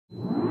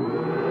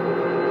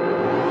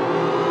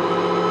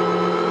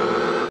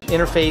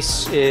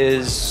interface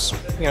is,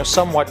 you know,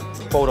 somewhat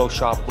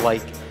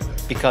Photoshop-like,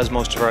 because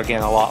most of our,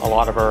 again, a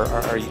lot of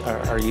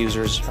our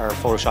users are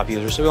Photoshop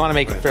users. So we want to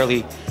make a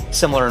fairly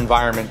similar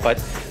environment, but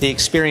the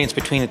experience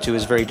between the two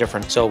is very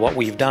different. So what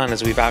we've done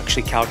is we've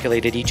actually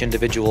calculated each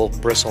individual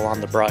bristle on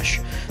the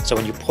brush. So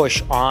when you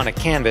push on a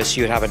canvas,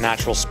 you'd have a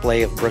natural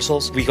splay of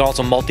bristles. We can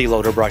also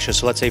multi-loader brushes.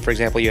 So let's say, for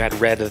example, you had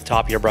red at the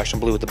top of your brush and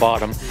blue at the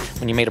bottom.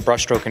 When you made a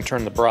brush stroke and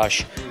turned the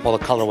brush, well,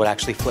 the color would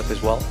actually flip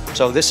as well.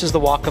 So this is the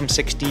Wacom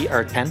 6D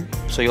Art pen.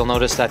 So you'll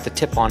notice that the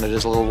tip on it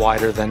is a little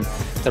wider than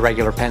the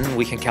regular pen.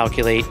 We can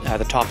calculate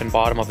the top and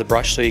bottom of the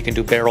brush, so you can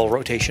do barrel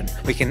rotation.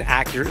 We can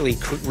accurately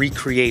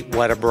recreate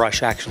what a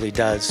brush actually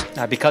does.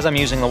 Because I'm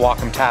using the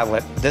Wacom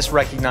tablet, this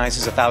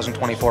recognizes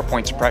 1024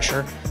 points of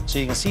pressure, so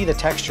you can see the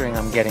texturing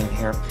I'm getting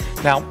here.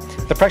 Now,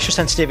 the pressure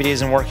sensitivity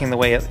isn't working the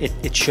way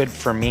it should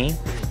for me.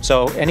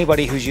 So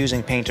anybody who's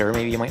using Painter,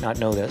 maybe you might not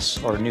know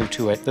this or new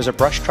to it, there's a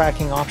brush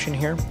tracking option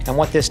here. And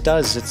what this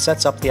does is it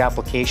sets up the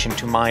application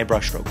to my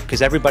brush stroke,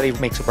 because everybody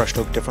makes a brush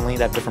stroke differently.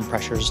 They have different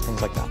pressures,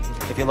 things like that.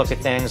 If you look at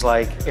things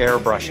like air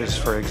brushes,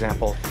 for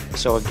example.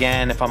 So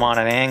again, if I'm on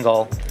an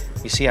angle,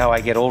 you see how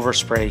I get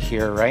overspray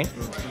here, right?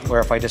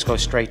 Where if I just go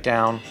straight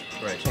down,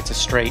 it's a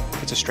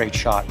straight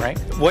shot, right?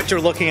 What you're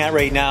looking at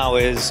right now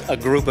is a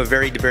group of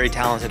very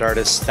talented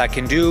artists that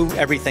can do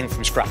everything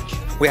from scratch.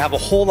 We have a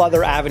whole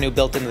other avenue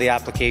built into the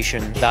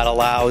application that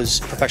allows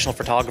professional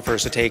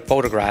photographers to take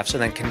photographs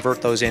and then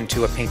convert those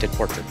into a painted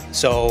portrait.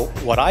 So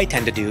what I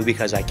tend to do,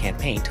 because I can't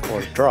paint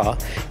or draw,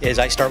 is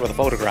I start with a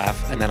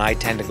photograph, and then I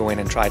tend to go in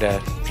and try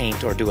to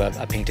paint or do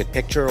a painted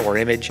picture or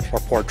image or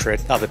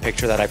portrait of a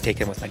picture that I've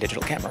taken with my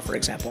digital camera, for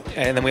example.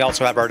 And then we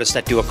also have artists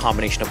that do a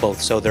combination of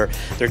both. So they're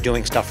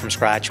doing stuff from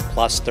scratch,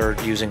 plus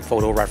they're using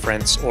photo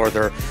reference, or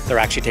they're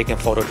actually taking a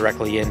photo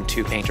directly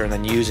into Painter and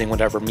then using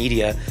whatever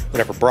media,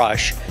 whatever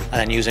brush, and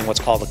then using what's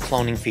called a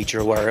cloning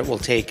feature, where it will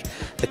take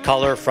the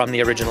color from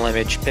the original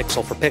image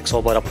pixel for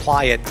pixel, but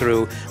apply it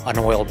through an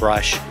oil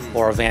brush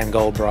or a Van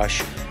Gogh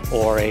brush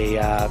or a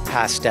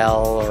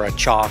pastel or a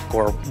chalk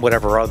or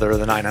whatever other of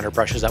the 900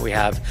 brushes that we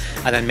have,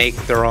 and then make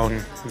their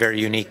own very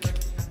unique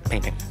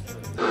painting.